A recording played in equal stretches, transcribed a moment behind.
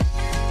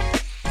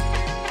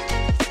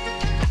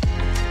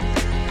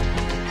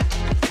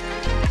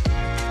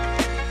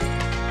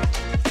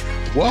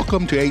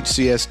Welcome to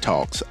HCS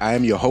Talks. I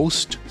am your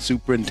host,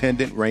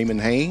 Superintendent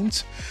Raymond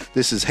Haynes.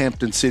 This is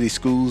Hampton City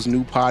Schools'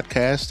 new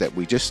podcast that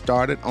we just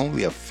started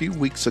only a few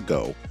weeks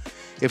ago.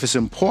 If it's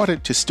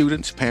important to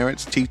students,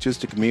 parents, teachers,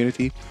 the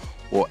community,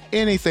 or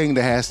anything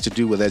that has to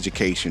do with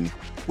education,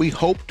 we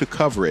hope to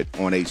cover it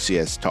on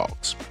HCS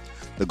Talks.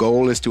 The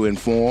goal is to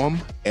inform,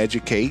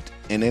 educate,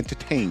 and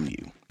entertain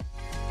you.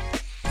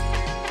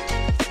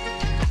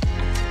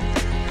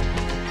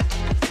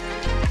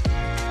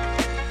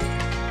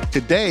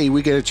 Today,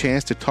 we get a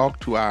chance to talk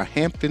to our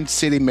Hampton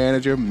City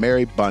Manager,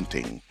 Mary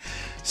Bunting.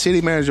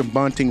 City Manager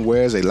Bunting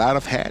wears a lot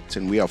of hats,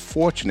 and we are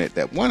fortunate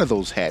that one of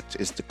those hats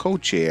is the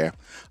co-chair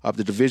of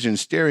the Division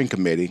Steering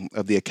Committee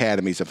of the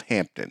Academies of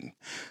Hampton.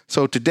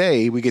 So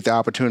today, we get the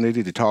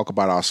opportunity to talk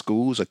about our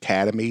schools,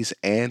 academies,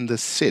 and the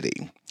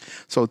city.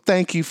 So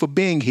thank you for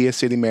being here,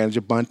 City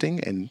Manager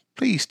Bunting, and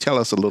please tell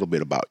us a little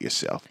bit about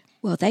yourself.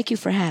 Well, thank you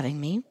for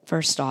having me.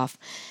 First off,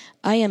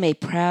 I am a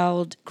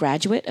proud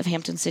graduate of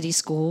Hampton City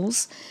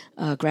Schools,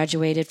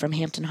 graduated from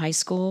Hampton High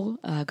School,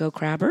 Go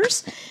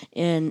Crabbers,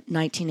 in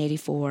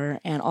 1984,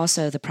 and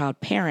also the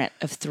proud parent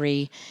of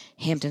 3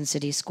 Hampton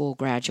City School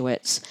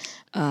graduates,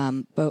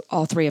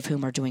 all 3 of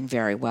whom are doing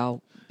very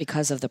well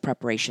because of the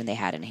preparation they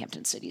had in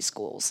Hampton City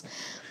Schools.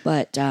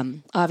 But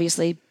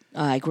obviously,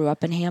 I grew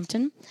up in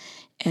Hampton,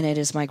 and it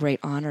is my great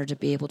honor to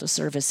be able to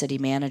serve as city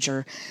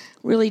manager,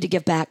 really to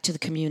give back to the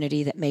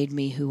community that made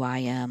me who I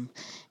am.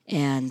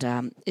 And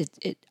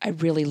I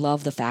really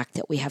love the fact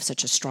that we have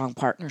such a strong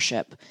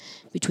partnership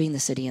between the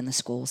city and the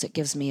schools. It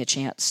gives me a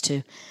chance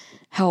to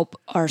help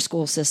our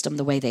school system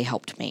the way they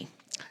helped me.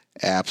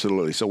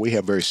 Absolutely. So we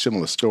have very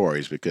similar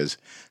stories because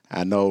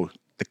I know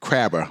the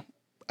Crabber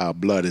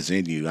blood is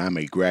in you. I'm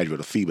a graduate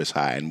of Phoebus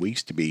High, and we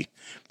used to be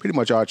pretty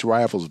much arch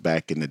rivals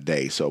back in the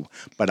day.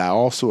 But I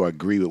also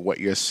agree with what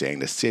you're saying.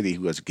 The city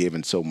who has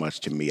given so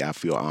much to me, I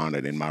feel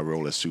honored in my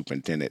role as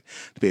superintendent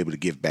to be able to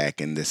give back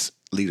in this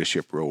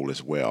leadership role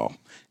as well.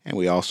 And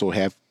we also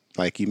have,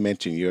 like you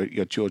mentioned,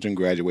 your children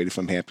graduated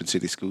from Hampton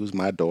City Schools.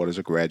 My daughter's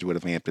a graduate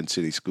of Hampton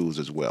City Schools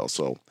as well.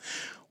 So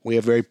we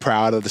are very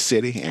proud of the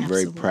city and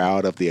Absolutely. very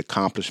proud of the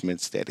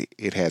accomplishments that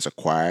it has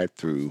acquired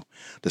through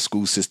the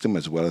school system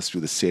as well as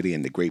through the city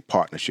and the great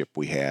partnership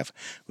we have.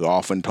 We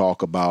often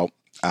talk about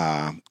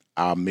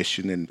our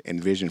mission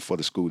and vision for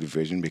the school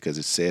division because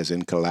it says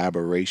in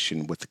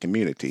collaboration with the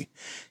community,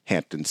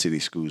 Hampton City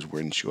Schools will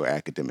ensure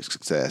academic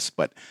success.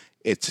 But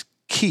it's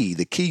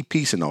the key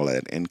piece in all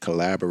that, in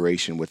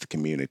collaboration with the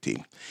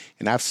community.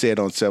 And I've said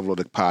on several of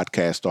the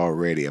podcasts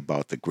already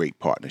about the great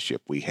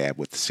partnership we have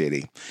with the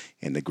city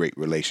and the great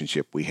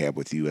relationship we have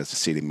with you as the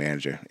city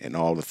manager and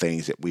all the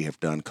things that we have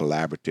done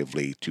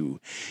collaboratively to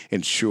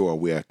ensure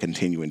we are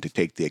continuing to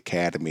take the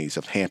academies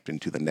of Hampton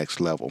to the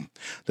next level.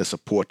 The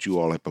support you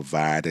all have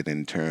provided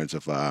in terms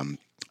of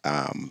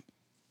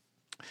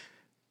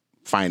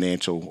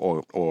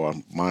financial or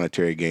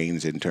monetary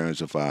gains in terms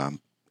of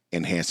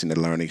enhancing the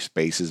learning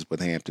spaces with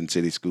Hampton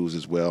City Schools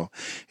as well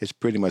is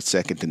pretty much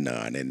second to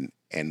none,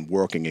 and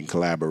working in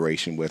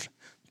collaboration with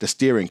the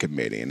steering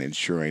committee and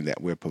ensuring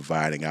that we're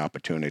providing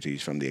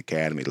opportunities from the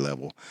academy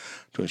level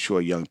to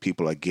ensure young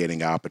people are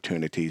getting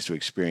opportunities to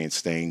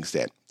experience things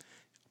that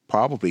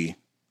probably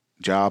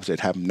jobs that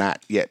have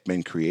not yet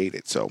been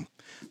created. So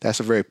that's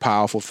a very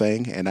powerful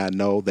thing, and I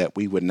know that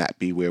we would not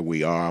be where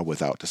we are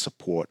without the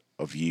support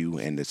of you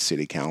and the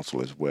city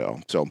council as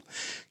well. So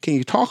can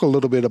you talk a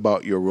little bit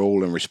about your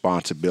role and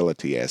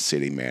responsibility as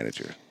city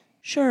manager?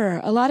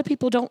 Sure. A lot of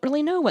people don't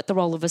really know what the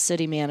role of a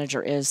city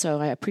manager is, so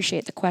I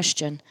appreciate the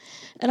question.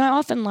 And I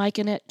often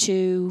liken it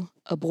to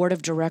a board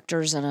of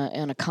directors in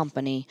a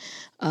company.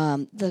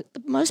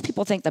 Most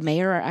people think the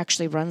mayor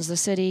actually runs the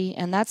city,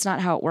 and that's not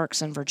how it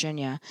works in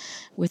Virginia.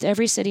 With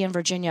every city in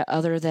Virginia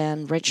other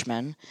than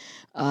Richmond,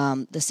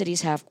 the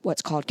cities have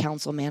what's called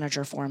council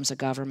manager forms of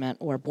government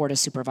or board of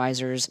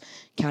supervisors,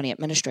 county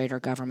administrator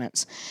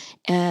governments.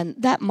 And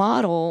that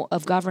model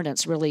of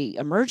governance really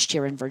emerged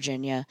here in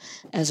Virginia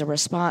as a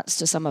response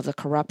to some of the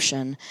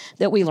corruption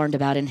that we learned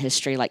about in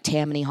history, like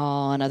Tammany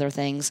Hall and other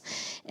things.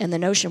 And the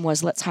notion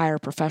was, let's hire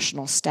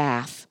professional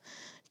staff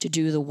to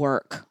do the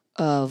work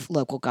of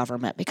local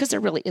government, because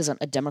there really isn't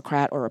a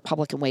Democrat or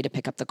Republican way to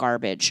pick up the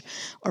garbage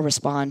or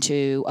respond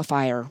to a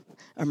fire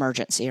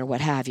emergency or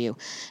what have you.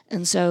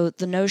 And so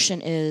the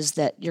notion is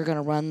that you're going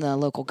to run the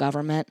local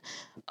government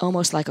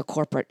almost like a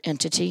corporate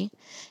entity,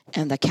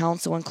 and the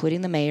council,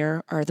 including the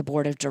mayor, are the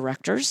board of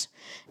directors,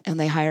 and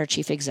they hire a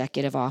chief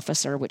executive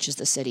officer, which is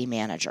the city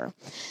manager.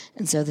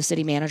 And so the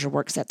city manager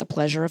works at the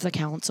pleasure of the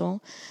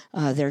council.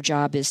 Their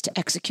job is to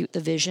execute the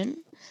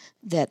vision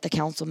that the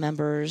council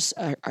members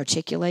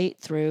articulate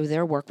through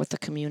their work with the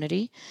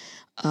community.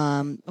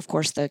 Of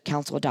course, the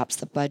council adopts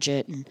the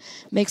budget and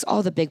makes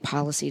all the big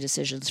policy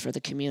decisions for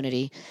the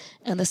community.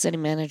 And the city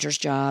manager's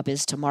job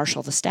is to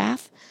marshal the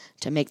staff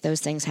to make those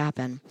things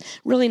happen.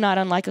 Really not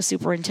unlike a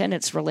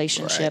superintendent's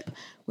relationship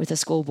with a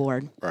school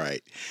board.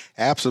 Right.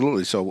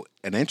 Absolutely. So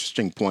an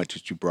interesting point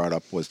that you brought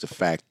up was the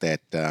fact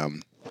that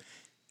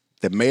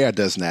the mayor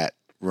does not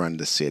run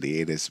the city.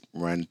 It is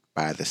run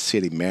by the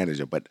city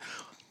manager. But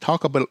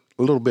Talk a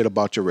little bit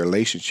about your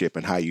relationship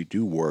and how you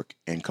do work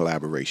in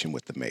collaboration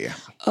with the mayor.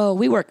 Oh,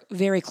 we work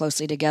very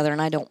closely together,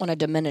 and I don't want to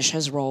diminish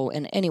his role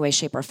in any way,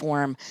 shape, or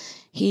form.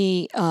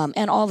 He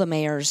and all the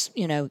mayors,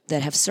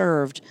 that have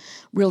served,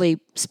 really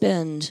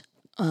spend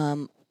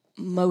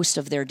most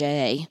of their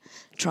day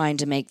trying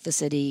to make the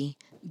city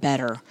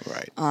better.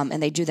 Right.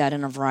 And they do that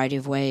in a variety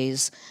of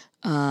ways.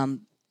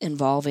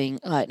 Involving,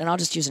 and I'll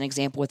just use an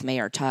example with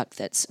Mayor Tuck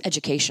that's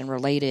education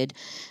related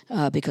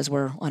because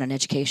we're on an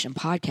education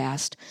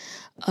podcast.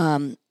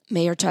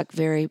 Mayor Tuck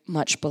very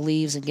much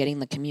believes in getting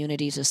the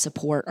community to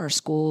support our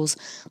schools,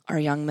 our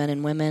young men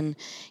and women.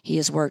 He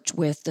has worked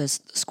with the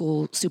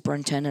school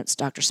superintendents,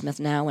 Dr. Smith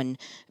now, and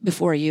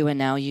before you, and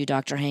now you,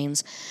 Dr.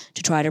 Haynes,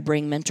 to try to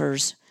bring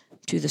mentors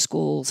to the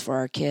schools for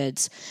our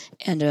kids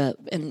and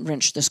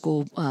enrich the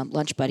school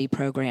lunch buddy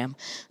program.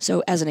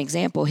 So as an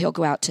example, he'll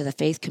go out to the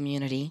faith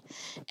community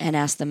and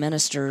ask the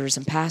ministers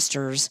and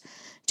pastors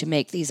to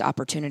make these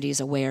opportunities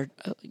aware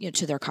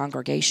to their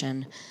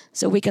congregation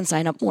so we can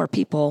sign up more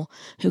people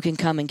who can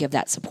come and give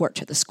that support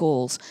to the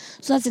schools.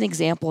 So that's an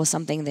example of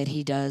something that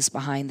he does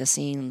behind the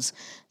scenes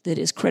that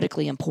is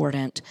critically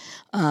important.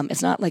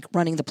 It's not like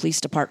running the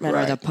police department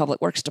or the public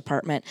works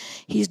department.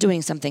 He's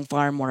doing something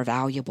far more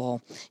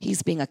valuable.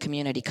 He's being a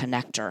community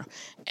connector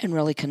and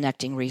really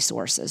connecting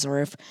resources. Or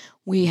if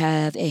we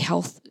have a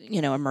health,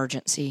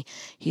 emergency,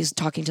 he's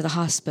talking to the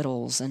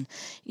hospitals and,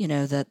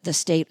 the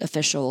state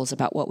officials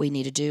about what we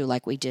need to do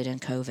like we did in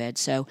COVID.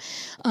 So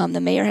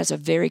the mayor has a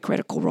very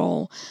critical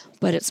role,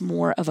 but it's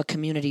more of a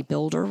community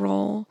builder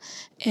role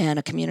and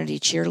a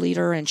community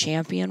cheerleader and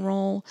champion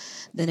role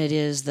than it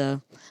is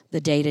the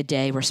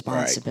day-to-day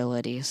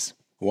responsibilities.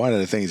 Right. One of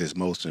the things that's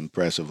most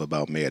impressive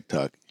about Mayor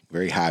Tuck,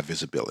 very high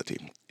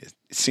visibility. It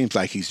seems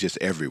like he's just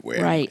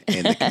everywhere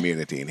in the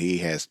community, and he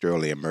has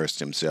thoroughly immersed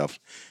himself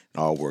in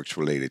all works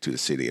related to the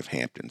city of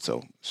Hampton.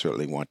 So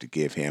certainly want to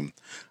give him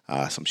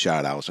some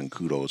shout-outs and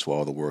kudos for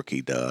all the work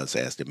he does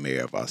as the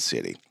mayor of our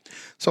city.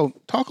 So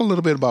talk a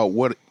little bit about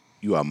what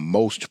you are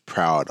most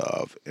proud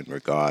of in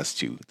regards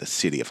to the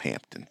city of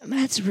Hampton.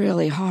 That's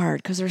really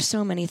hard because there's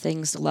so many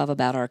things to love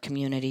about our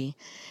community.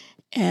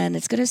 And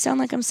it's going to sound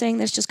like I'm saying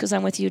this just because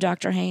I'm with you,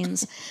 Dr.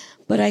 Haynes,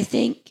 but I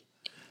think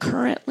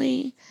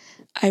currently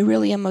I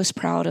really am most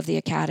proud of the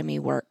academy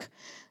work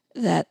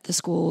that the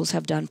schools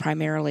have done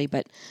primarily,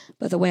 but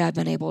the way I've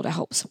been able to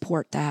help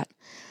support that.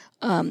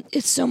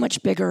 It's so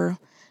much bigger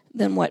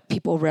than what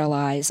people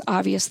realize.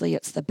 Obviously,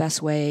 it's the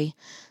best way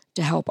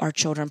to help our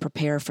children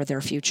prepare for their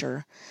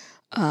future.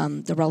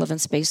 The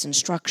relevance-based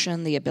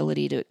instruction, the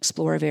ability to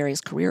explore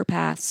various career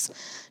paths,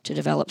 to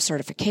develop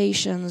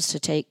certifications, to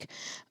take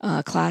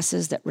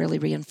classes that really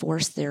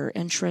reinforce their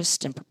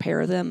interest and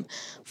prepare them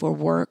for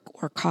work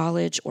or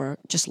college or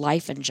just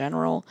life in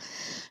general.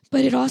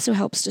 But it also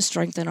helps to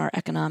strengthen our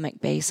economic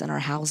base and our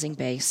housing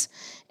base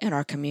in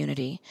our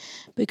community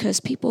because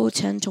people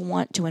tend to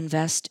want to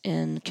invest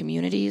in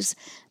communities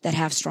that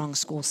have strong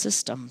school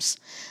systems.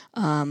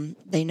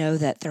 They know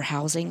that their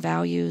housing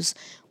values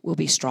will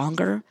be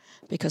stronger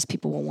because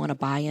people will want to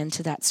buy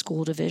into that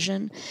school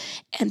division.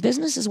 And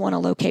businesses want to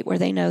locate where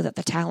they know that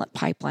the talent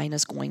pipeline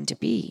is going to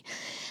be.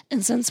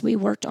 And since we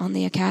worked on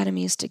the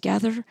academies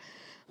together,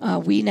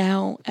 we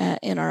now,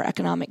 in our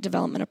economic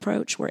development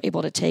approach, we're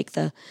able to take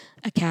the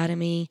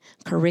academy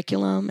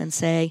curriculum and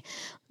say,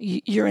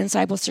 you're in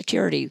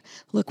cybersecurity.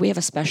 Look, we have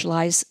a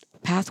specialized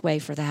pathway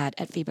for that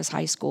at Phoebus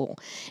High School.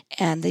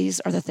 And these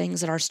are the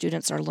things that our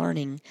students are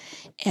learning.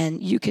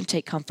 And you can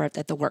take comfort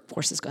that the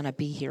workforce is going to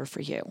be here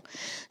for you.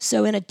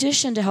 So in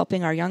addition to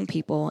helping our young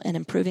people and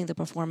improving the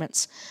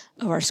performance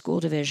of our school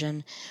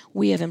division,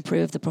 we have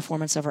improved the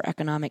performance of our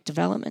economic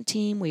development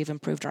team. We've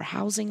improved our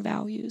housing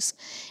values.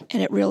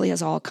 And it really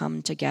has all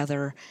come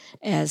together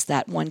as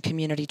that one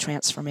community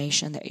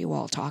transformation that you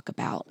all talk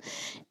about.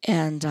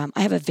 And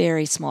I have a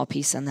very small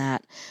piece in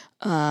that.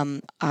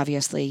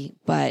 Obviously,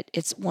 but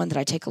it's one that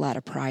I take a lot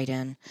of pride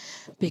in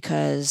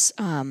because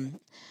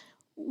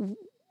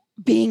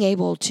being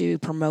able to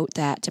promote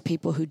that to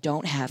people who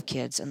don't have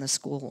kids in the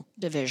school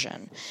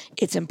division,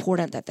 it's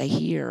important that they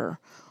hear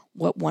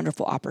what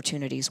wonderful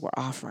opportunities we're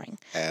offering.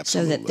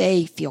 Absolutely. So that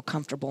they feel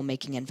comfortable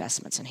making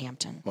investments in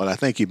Hampton. Well, I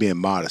think you're being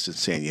modest in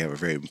saying you have a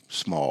very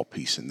small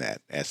piece in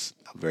that. That's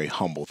a very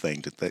humble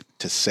thing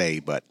to say,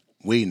 but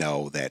we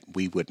know that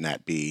we would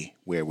not be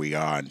where we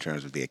are in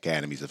terms of the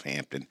academies of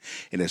Hampton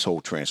in this whole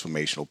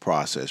transformational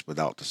process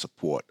without the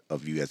support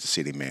of you as the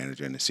city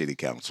manager and the city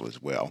council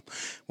as well.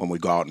 When we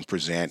go out and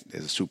present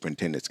as a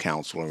superintendent's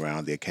council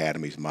around the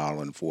academies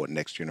modeling for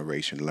next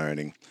generation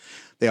learning,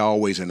 they're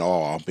always in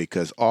awe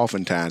because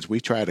oftentimes we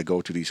try to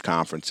go to these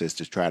conferences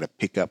to try to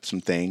pick up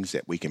some things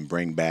that we can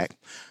bring back.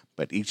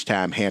 But each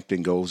time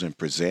Hampton goes and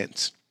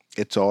presents,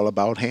 it's all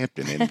about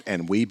Hampton,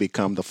 and we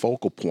become the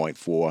focal point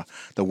for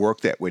the work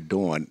that we're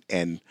doing,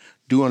 and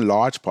due in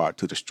large part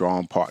to the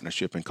strong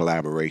partnership and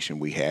collaboration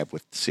we have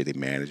with the city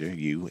manager,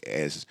 you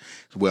as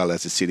well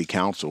as the city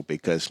council,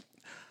 because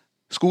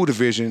school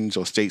divisions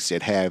or states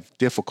that have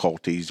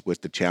difficulties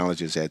with the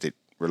challenges as it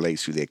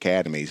relates to the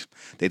academies,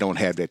 they don't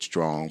have that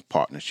strong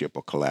partnership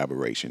or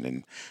collaboration.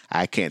 And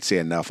I can't say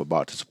enough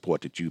about the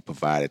support that you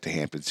provided to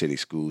Hampton City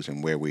Schools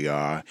and where we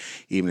are,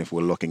 even if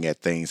we're looking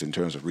at things in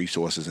terms of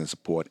resources and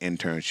support,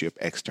 internship,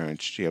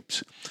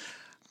 externships.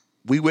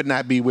 We would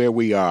not be where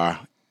we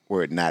are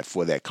were it not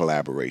for that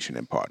collaboration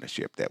and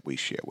partnership that we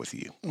share with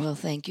you. Well,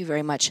 thank you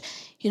very much.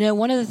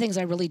 One of the things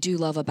I really do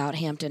love about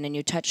Hampton, and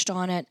you touched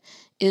on it,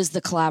 is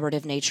the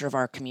collaborative nature of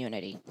our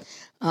community.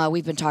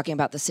 We've been talking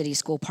about the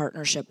city-school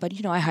partnership, but,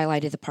 I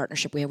highlighted the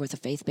partnership we have with the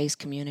faith-based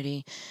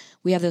community.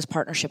 We have those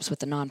partnerships with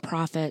the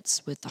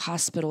nonprofits, with the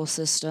hospital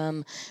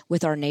system,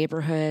 with our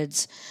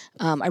neighborhoods.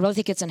 I really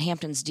think it's in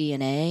Hampton's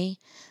DNA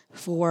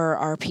for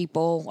our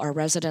people, our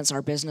residents,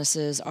 our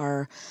businesses,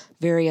 our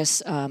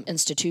various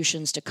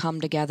institutions to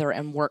come together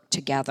and work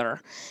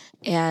together.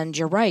 And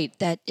you're right,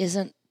 that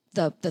isn't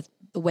the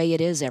way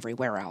it is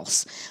everywhere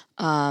else.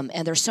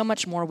 And there's so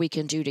much more we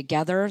can do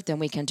together than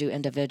we can do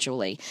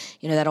individually.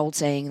 That old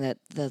saying that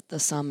the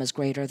sum is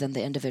greater than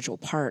the individual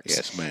parts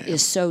Yes, ma'am.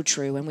 is so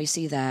true, and we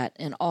see that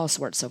in all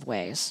sorts of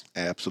ways.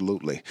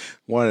 Absolutely.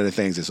 One of the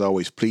things that's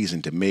always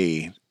pleasing to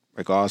me,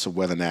 regardless of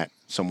whether or not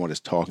someone is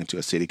talking to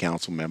a city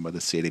council member,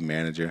 the city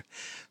manager,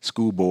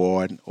 school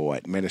board, or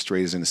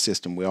administrators in the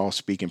system, we're all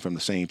speaking from the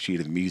same sheet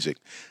of music.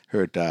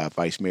 Heard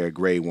Vice Mayor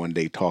Gray one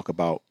day talk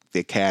about the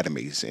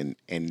academies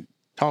and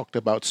talked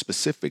about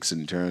specifics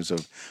in terms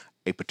of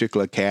a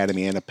particular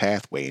academy and a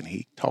pathway. And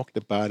he talked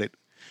about it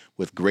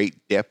with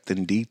great depth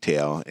and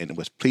detail. And it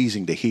was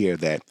pleasing to hear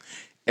that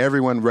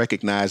everyone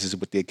recognizes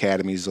what the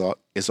academy is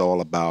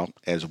all about,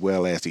 as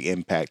well as the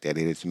impact that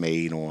it has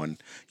made on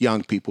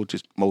young people,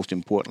 just most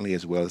importantly,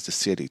 as well as the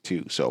city,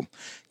 too. So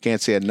can't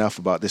say enough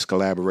about this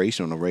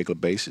collaboration on a regular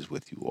basis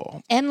with you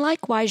all. And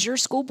likewise, your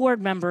school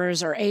board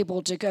members are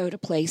able to go to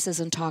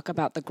places and talk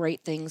about the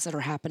great things that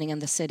are happening in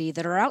the city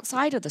that are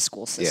outside of the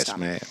school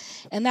system. Yes,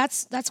 ma'am. And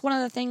that's one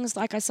of the things,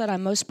 like I said,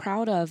 I'm most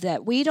proud of,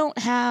 that we don't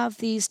have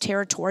these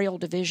territorial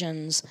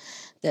divisions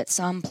that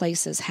some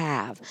places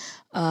have.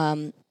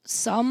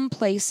 Some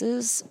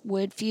places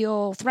would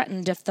feel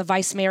threatened if the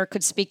vice mayor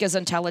could speak as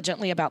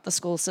intelligently about the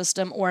school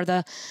system, or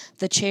the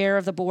chair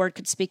of the board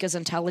could speak as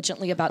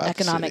intelligently about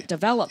economic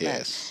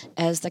development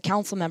as the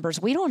council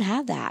members. We don't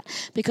have that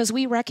because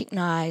we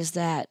recognize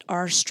that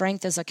our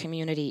strength as a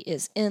community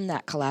is in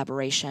that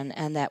collaboration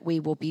and that we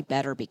will be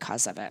better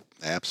because of it.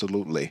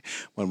 Absolutely.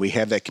 When we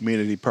have that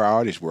community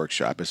priorities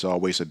workshop, it's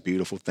always a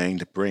beautiful thing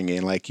to bring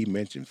in, like you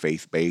mentioned,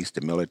 faith-based,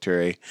 the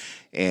military,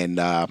 and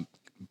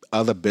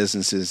other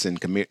businesses and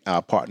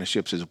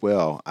partnerships as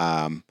well.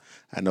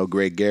 I know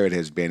Greg Garrett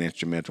has been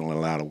instrumental in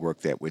a lot of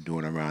work that we're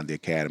doing around the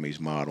academies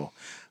model,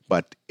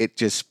 but it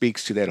just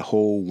speaks to that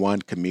whole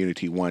one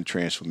community, one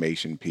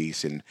transformation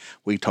piece. And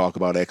we talk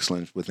about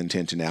excellence with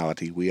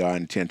intentionality. We are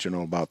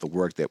intentional about the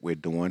work that we're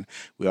doing.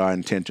 We are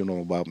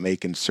intentional about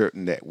making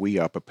certain that we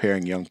are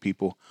preparing young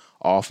people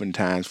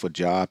oftentimes for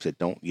jobs that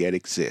don't yet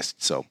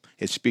exist. So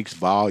it speaks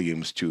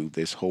volumes to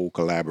this whole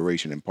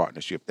collaboration and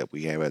partnership that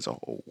we have as a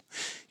whole.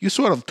 You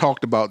sort of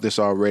talked about this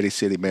already,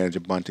 City Manager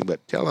Bunting,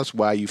 but tell us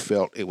why you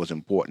felt it was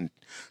important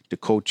to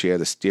co-chair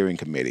the steering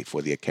committee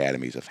for the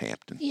Academies of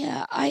Hampton.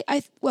 Yeah,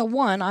 well,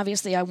 one,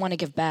 obviously I want to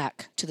give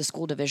back to the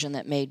school division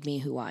that made me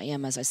who I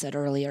am, as I said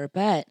earlier,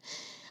 but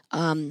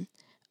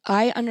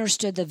I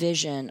understood the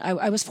vision.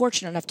 I was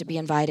fortunate enough to be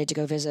invited to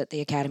go visit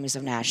the Academies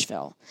of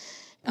Nashville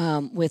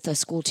with a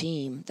school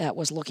team that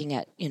was looking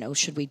at,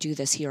 should we do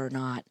this here or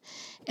not?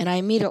 And I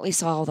immediately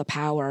saw the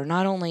power,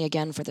 not only,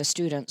 again, for the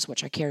students,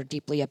 which I cared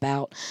deeply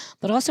about,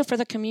 but also for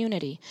the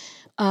community.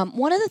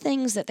 One of the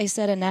things that they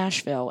said in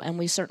Nashville, and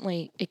we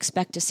certainly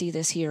expect to see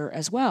this here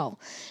as well,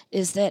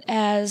 is that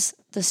as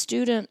the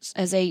students,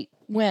 as they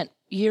went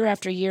year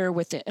after year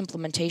with the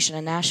implementation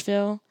in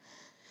Nashville,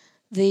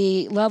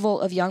 the level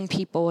of young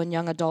people and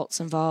young adults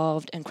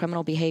involved in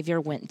criminal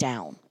behavior went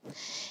down.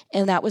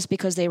 And that was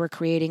because they were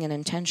creating an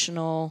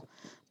intentional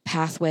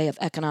pathway of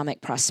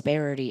economic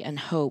prosperity and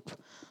hope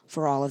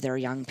for all of their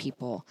young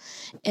people.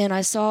 And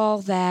I saw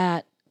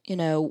that,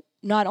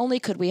 not only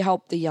could we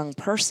help the young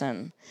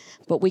person,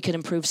 but we could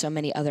improve so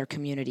many other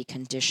community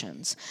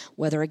conditions,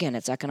 whether, again,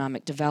 it's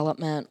economic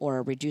development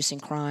or reducing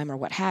crime or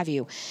what have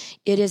you.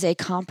 It is a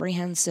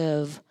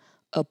comprehensive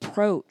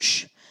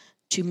approach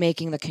to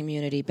making the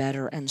community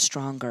better and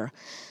stronger.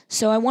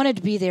 So I wanted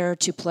to be there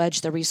to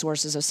pledge the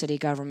resources of city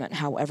government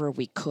however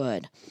we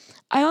could.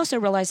 I also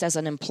realized as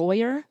an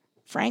employer,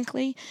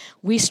 frankly,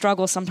 we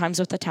struggle sometimes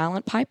with the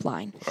talent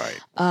pipeline. Right.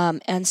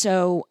 And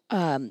so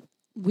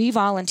we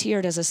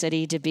volunteered as a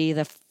city to be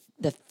the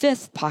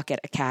fifth Pocket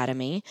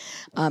Academy,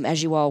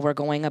 as you all were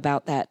going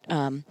about that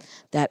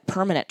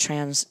permanent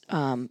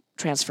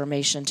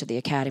transformation to the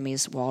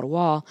academies wall to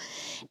wall.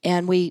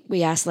 And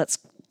we asked, let's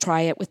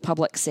try it with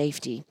public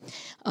safety.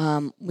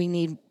 We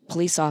need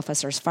police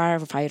officers,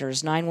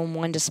 firefighters,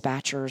 911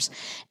 dispatchers,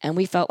 and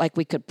we felt like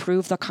we could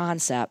prove the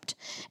concept,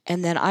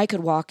 and then I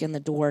could walk in the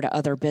door to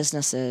other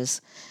businesses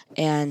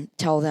and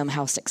tell them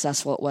how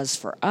successful it was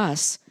for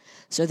us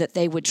so that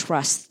they would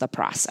trust the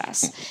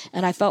process.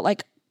 And I felt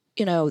like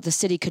the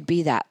city could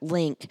be that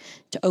link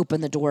to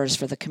open the doors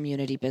for the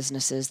community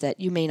businesses that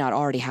you may not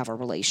already have a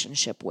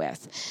relationship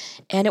with.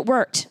 And it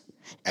worked.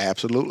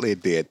 Absolutely,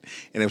 it did.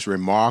 And it was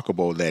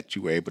remarkable that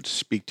you were able to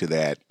speak to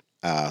that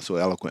so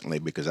eloquently,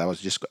 because I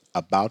was just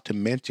about to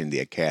mention the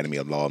Academy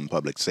of Law and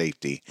Public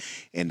Safety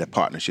and the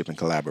partnership and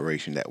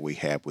collaboration that we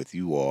have with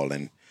you all,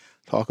 and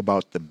talk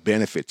about the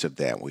benefits of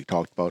that. You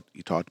talked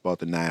about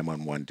the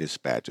 911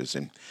 dispatchers,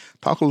 and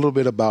talk a little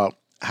bit about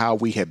how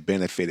we have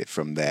benefited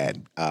from that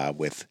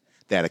with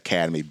that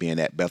academy being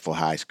at Bethel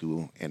High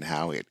School, and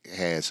how it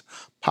has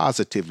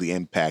positively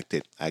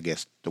impacted, I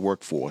guess, the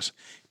workforce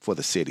for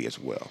the city as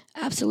well.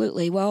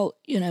 Absolutely. Well,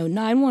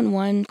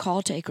 911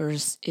 call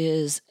takers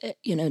is,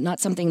 not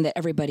something that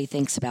everybody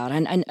thinks about.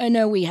 And I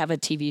know we have a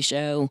TV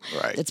show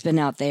Right. that's been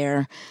out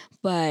there,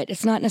 but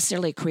it's not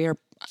necessarily a career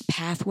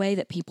pathway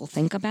that people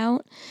think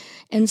about.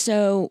 And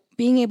so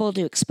being able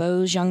to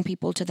expose young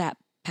people to that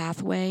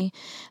pathway,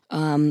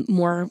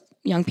 more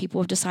young people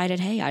have decided,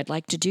 hey, I'd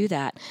like to do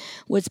that.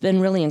 What's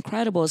been really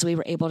incredible is we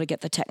were able to get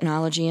the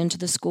technology into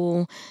the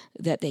school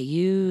that they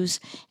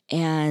use.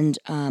 And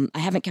I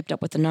haven't kept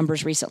up with the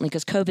numbers recently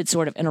because COVID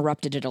sort of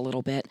interrupted it a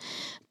little bit.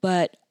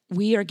 But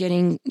we are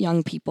getting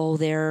young people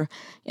their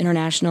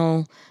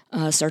international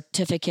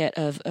certificate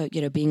of,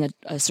 being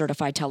a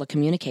certified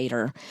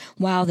telecommunicator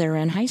while they're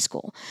in high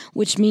school,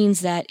 which means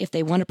that if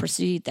they want to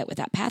proceed with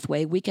that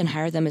pathway, we can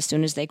hire them as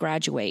soon as they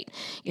graduate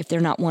if they're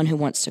not one who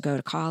wants to go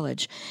to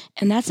college.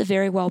 And that's a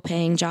very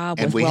well-paying job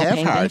with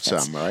well-paying benefits. And we have hired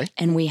some, right?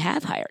 And we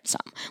have hired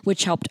some,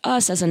 which helped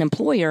us as an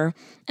employer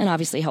and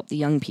obviously helped the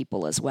young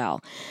people as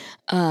well.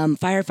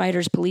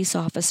 Firefighters, police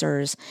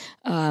officers.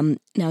 Now,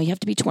 you have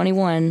to be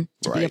 21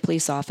 to be a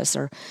police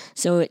officer,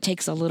 so it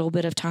takes a little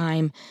bit of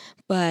time,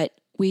 but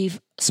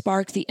we've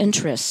sparked the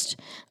interest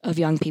of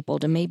young people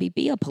to maybe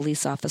be a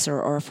police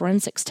officer or a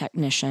forensics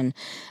technician.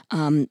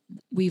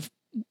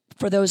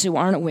 For those who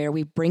aren't aware,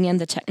 we bring in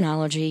the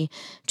technology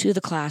to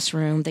the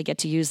classroom. They get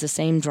to use the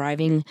same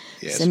driving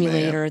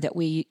simulator that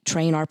we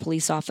train our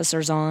police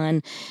officers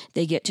on.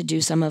 They get to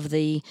do some of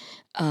the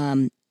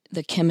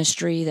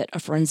chemistry that a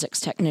forensics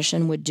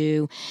technician would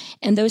do.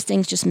 And those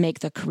things just make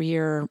the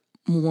career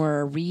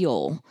more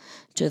real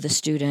to the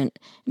student.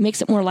 It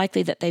makes it more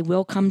likely that they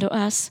will come to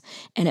us,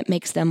 and it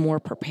makes them more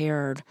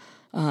prepared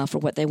for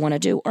what they want to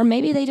do. Or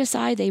maybe they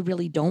decide they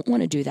really don't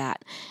want to do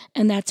that,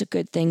 and that's a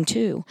good thing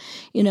too.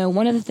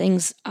 One of the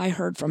things I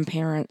heard from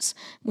parents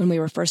when we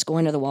were first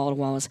going to the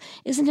wall-to-wall is,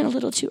 isn't it a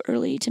little too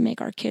early to make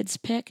our kids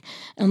pick?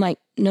 And I'm like,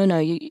 no.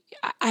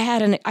 I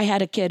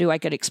had a kid who I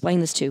could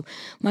explain this to.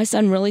 My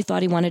son really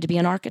thought he wanted to be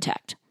an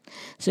architect.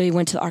 So he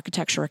went to the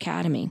Architecture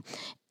Academy,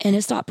 and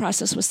his thought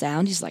process was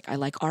sound. He's like, I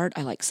like art,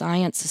 I like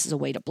science. This is a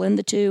way to blend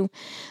the two.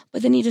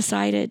 But then he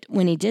decided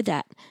when he did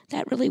that,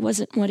 that really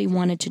wasn't what he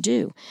wanted to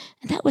do.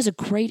 And that was a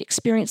great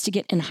experience to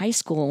get in high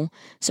school.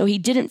 So he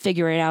didn't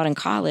figure it out in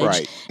college,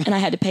 Right. and I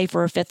had to pay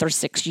for a 5th or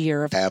 6th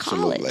year of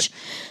Absolutely. college.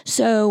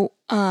 So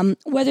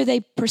whether they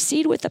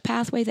proceed with the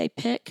pathway they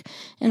pick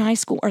in high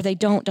school or they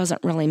don't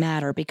doesn't really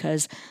matter,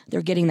 because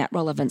they're getting that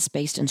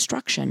relevance-based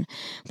instruction.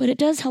 But it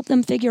does help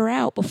them figure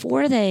out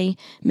before they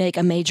make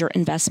a major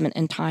investment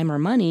in time or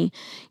money,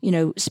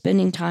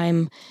 spending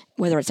time,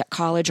 whether it's at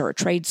college or a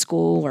trade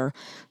school or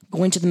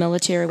going to the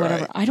military,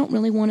 whatever. Right. I don't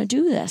really want to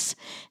do this.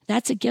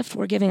 That's a gift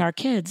we're giving our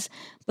kids,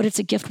 but it's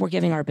a gift we're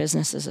giving our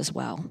businesses as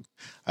well.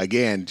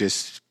 Again,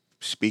 just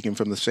speaking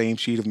from the same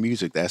sheet of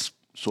music, that's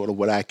sort of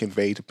what I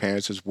convey to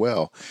parents as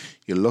well.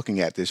 You're looking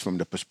at this from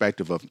the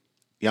perspective of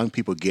young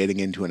people getting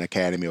into an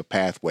academy or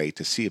pathway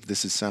to see if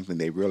this is something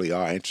they really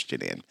are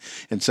interested in.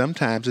 And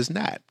sometimes it's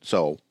not.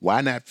 So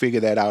why not figure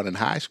that out in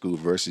high school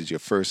versus your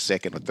first,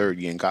 second, or third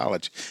year in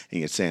college, and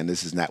you're saying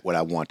this is not what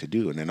I want to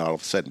do. And then all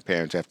of a sudden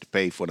parents have to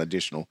pay for an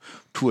additional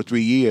 2 or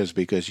 3 years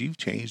because you've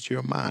changed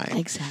your mind.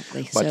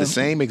 Exactly. But the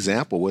same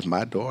example with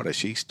my daughter.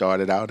 She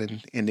started out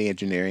in the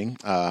engineering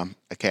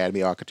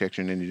academy,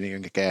 architecture and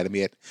engineering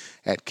academy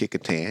at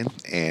Kickingham,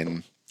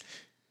 and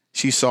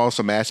she saw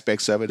some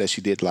aspects of it that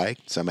she did like,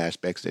 some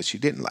aspects that she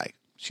didn't like.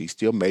 She's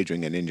still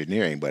majoring in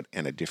engineering, but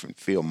in a different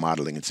field,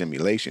 modeling and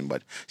simulation.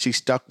 But she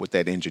stuck with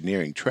that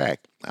engineering track,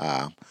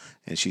 and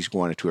she's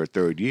going into her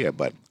 3rd year.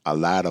 But a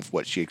lot of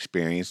what she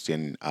experienced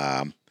and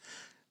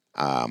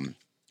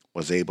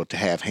was able to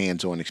have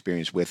hands-on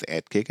experience with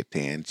at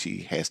Kickingham,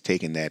 she has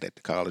taken that at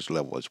the college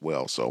level as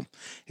well. So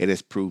it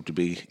has proved to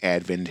be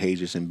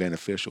advantageous and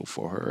beneficial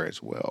for her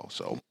as well.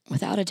 So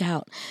without a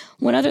doubt.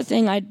 One other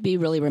thing I'd be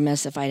really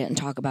remiss if I didn't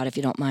talk about, if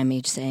you don't mind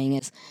me saying,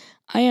 is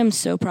I am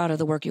so proud of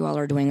the work you all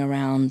are doing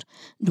around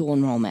dual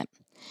enrollment.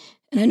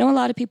 And I know a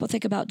lot of people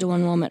think about dual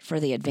enrollment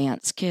for the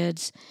advanced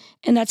kids,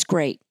 and that's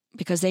great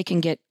because they can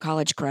get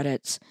college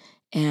credits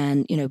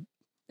and,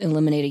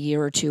 eliminate a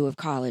year or 2 of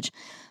college.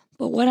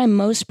 But what I'm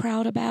most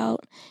proud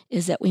about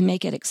is that we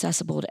make it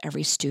accessible to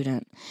every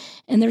student.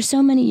 And there's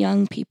so many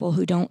young people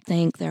who don't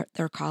think they're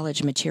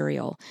college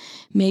material,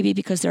 maybe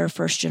because they're a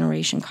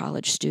first-generation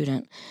college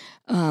student,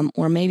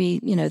 or maybe,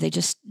 they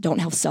just don't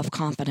have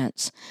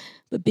self-confidence.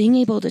 But being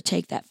able to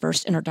take that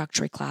first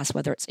introductory class,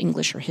 whether it's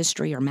English or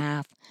history or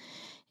math,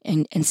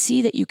 and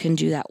see that you can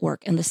do that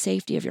work in the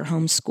safety of your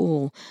home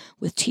school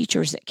with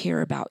teachers that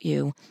care about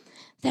you,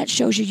 that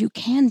shows you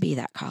can be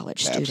that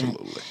college student.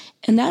 Absolutely.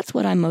 And that's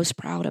what I'm most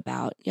proud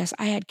about. Yes,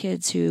 I had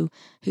kids who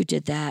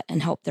did that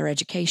and helped their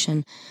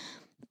education,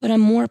 but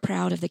I'm more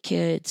proud of the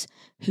kids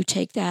who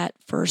take that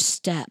first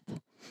step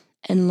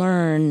and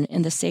learn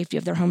in the safety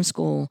of their home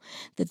school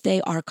that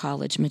they are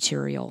college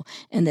material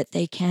and that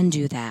they can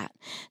do that.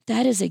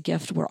 That is a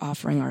gift we're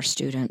offering our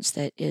students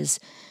that is,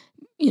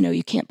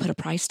 you can't put a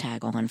price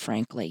tag on,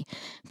 frankly,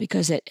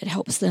 because it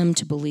helps them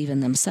to believe in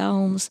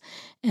themselves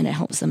and it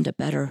helps them to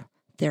better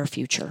their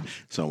future.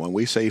 So when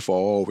we say for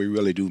all, we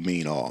really do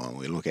mean all.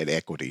 We look at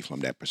equity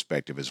from that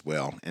perspective as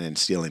well and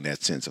instilling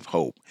that sense of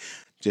hope.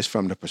 Just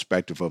from the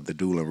perspective of the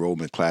dual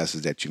enrollment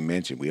classes that you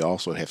mentioned, we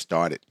also have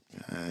started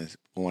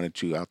going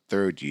into our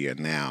third year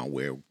now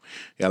where we're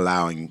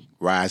allowing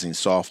rising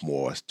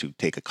sophomores to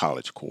take a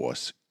college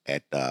course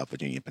at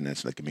Virginia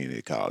Peninsula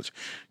Community College.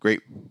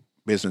 Great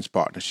business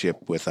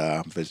partnership with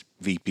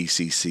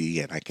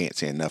VPCC, and I can't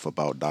say enough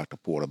about Dr.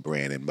 Porter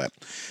Brandon,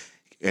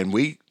 and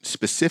we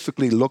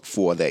specifically look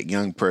for that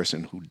young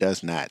person who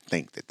does not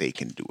think that they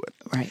can do it.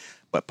 Right.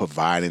 But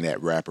providing that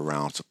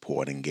wraparound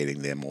support and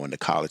getting them on the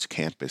college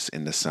campus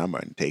in the summer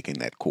and taking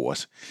that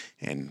course.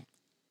 And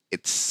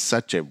it's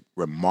such a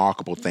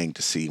remarkable thing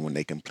to see when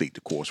they complete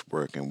the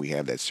coursework and we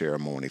have that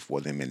ceremony for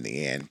them in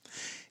the end.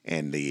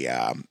 And the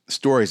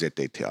stories that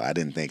they tell, I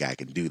didn't think I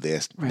could do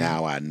this. Right.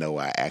 Now I know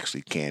I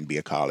actually can be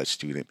a college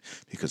student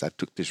because I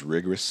took this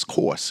rigorous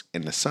course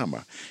in the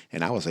summer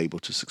and I was able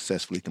to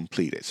successfully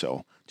complete it.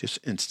 So just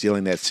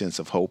instilling that sense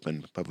of hope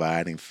and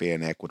providing fair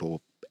and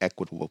equitable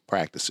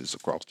practices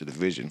across the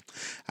division,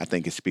 I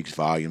think it speaks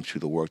volumes to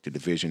the work the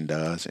division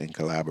does in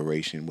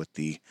collaboration with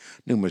the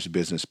numerous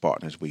business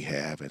partners we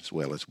have as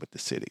well as with the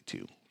city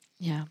too.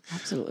 Yeah,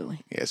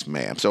 absolutely. Yes,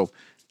 ma'am. So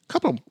a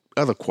couple of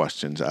other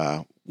questions.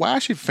 Why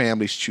should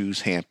families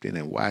choose Hampton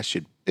and why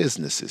should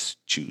businesses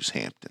choose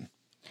Hampton?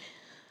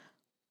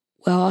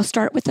 Well, I'll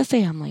start with the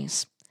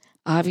families.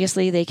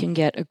 Obviously, they can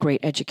get a great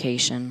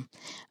education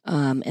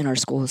in our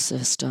school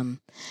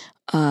system.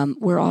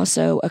 We're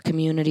also a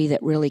community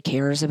that really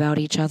cares about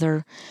each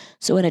other.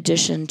 So in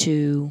addition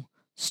to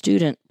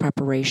student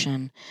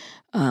preparation,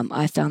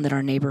 I found that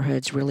our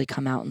neighborhoods really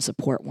come out and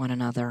support one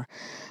another.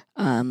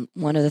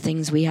 One of the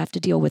things we have to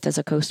deal with as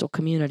a coastal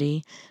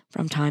community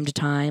from time to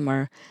time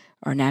are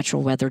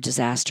natural weather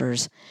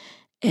disasters.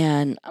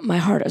 And my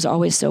heart is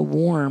always so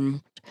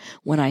warm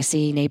when I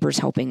see neighbors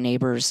helping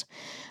neighbors.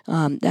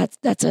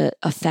 That's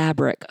a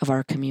fabric of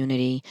our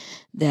community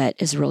that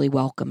is really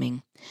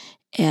welcoming.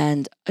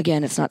 And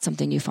again, it's not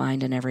something you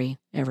find in every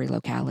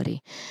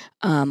locality.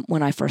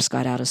 When I first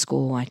got out of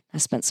school, I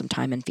spent some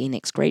time in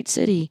Phoenix, great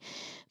city,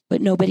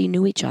 but nobody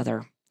knew each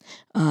other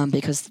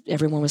because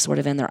everyone was sort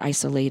of in their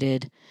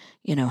isolated,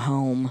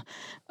 home.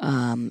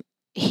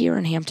 Here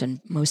in Hampton,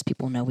 most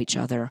people know each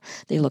other.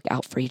 They look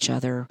out for each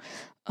other.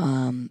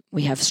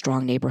 We have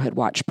strong neighborhood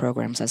watch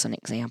programs, as an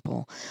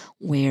example,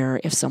 where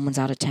if someone's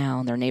out of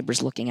town, their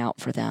neighbor's looking out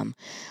for them.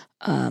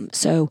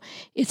 So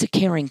it's a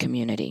caring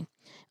community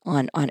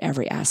on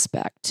every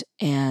aspect.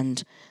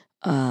 And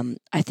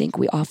I think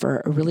we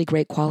offer a really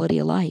great quality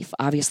of life.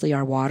 Obviously,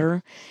 our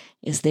water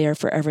is there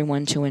for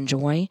everyone to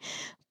enjoy,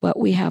 but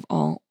we have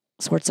all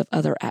sorts of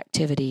other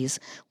activities,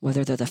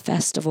 whether they're the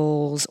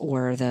festivals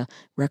or the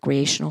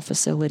recreational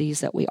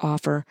facilities that we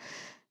offer.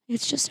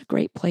 It's just a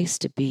great place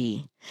to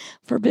be.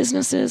 For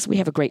businesses, we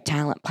have a great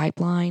talent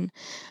pipeline.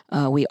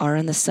 We are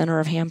in the center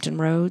of Hampton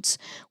Roads,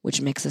 which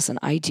makes us an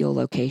ideal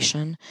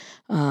location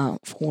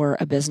for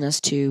a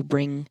business to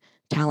bring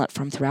talent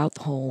from throughout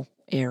the whole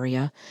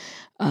area.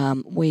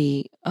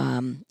 We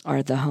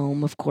are the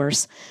home, of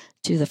course,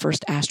 to the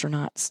first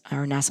astronauts.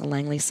 Our NASA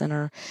Langley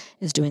Center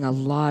is doing a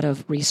lot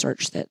of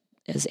research that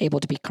is able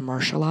to be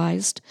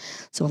commercialized.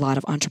 So a lot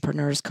of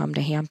entrepreneurs come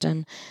to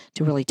Hampton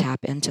to really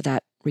tap into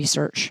that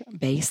research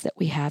base that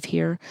we have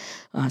here.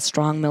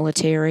 Strong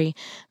military.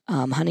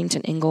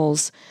 Huntington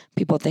Ingalls,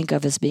 people think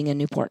of as being in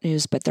Newport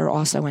News, but they're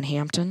also in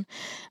Hampton.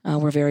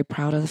 We're very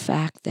proud of the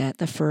fact that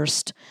the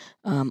first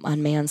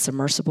unmanned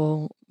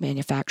submersible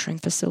manufacturing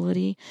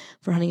facility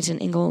for Huntington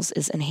Ingalls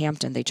is in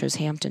Hampton. They chose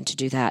Hampton to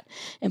do that,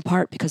 in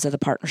part because of the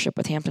partnership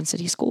with Hampton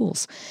City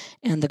Schools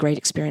and the great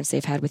experience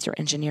they've had with your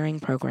engineering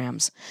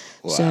programs.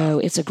 Wow. So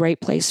it's a great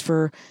place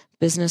for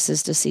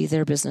businesses to see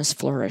their business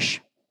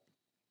flourish.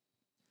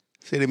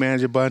 City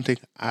Manager Bunting,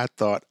 I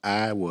thought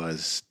I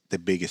was the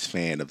biggest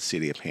fan of the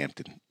city of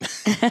Hampton.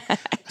 I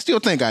still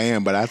think I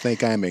am, but I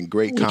think I'm in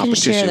great competition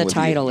with you. You can share the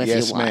title if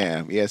you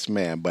want. Yes,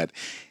 ma'am. But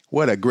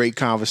what a great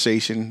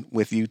conversation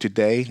with you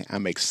today.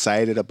 I'm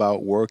excited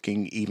about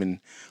working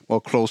even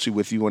more closely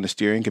with you on the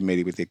steering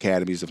committee with the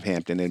Academies of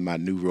Hampton in my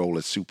new role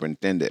as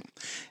superintendent.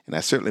 And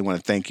I certainly want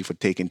to thank you for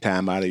taking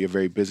time out of your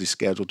very busy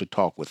schedule to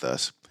talk with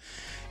us.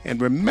 And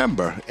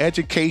remember,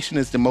 education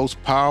is the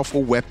most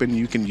powerful weapon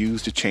you can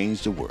use to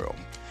change the world.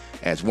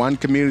 As one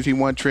community,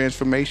 one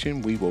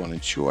transformation, we will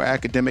ensure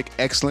academic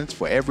excellence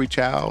for every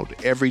child,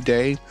 every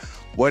day,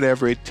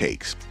 whatever it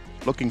takes.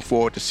 Looking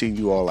forward to seeing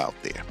you all out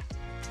there.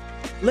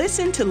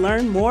 Listen to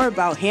learn more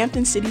about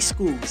Hampton City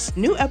Schools.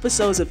 New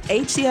episodes of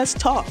HCS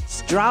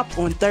Talks drop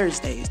on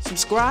Thursdays.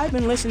 Subscribe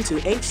and listen to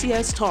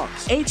HCS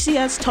Talks.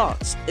 HCS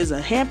Talks is a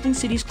Hampton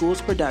City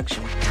Schools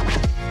production.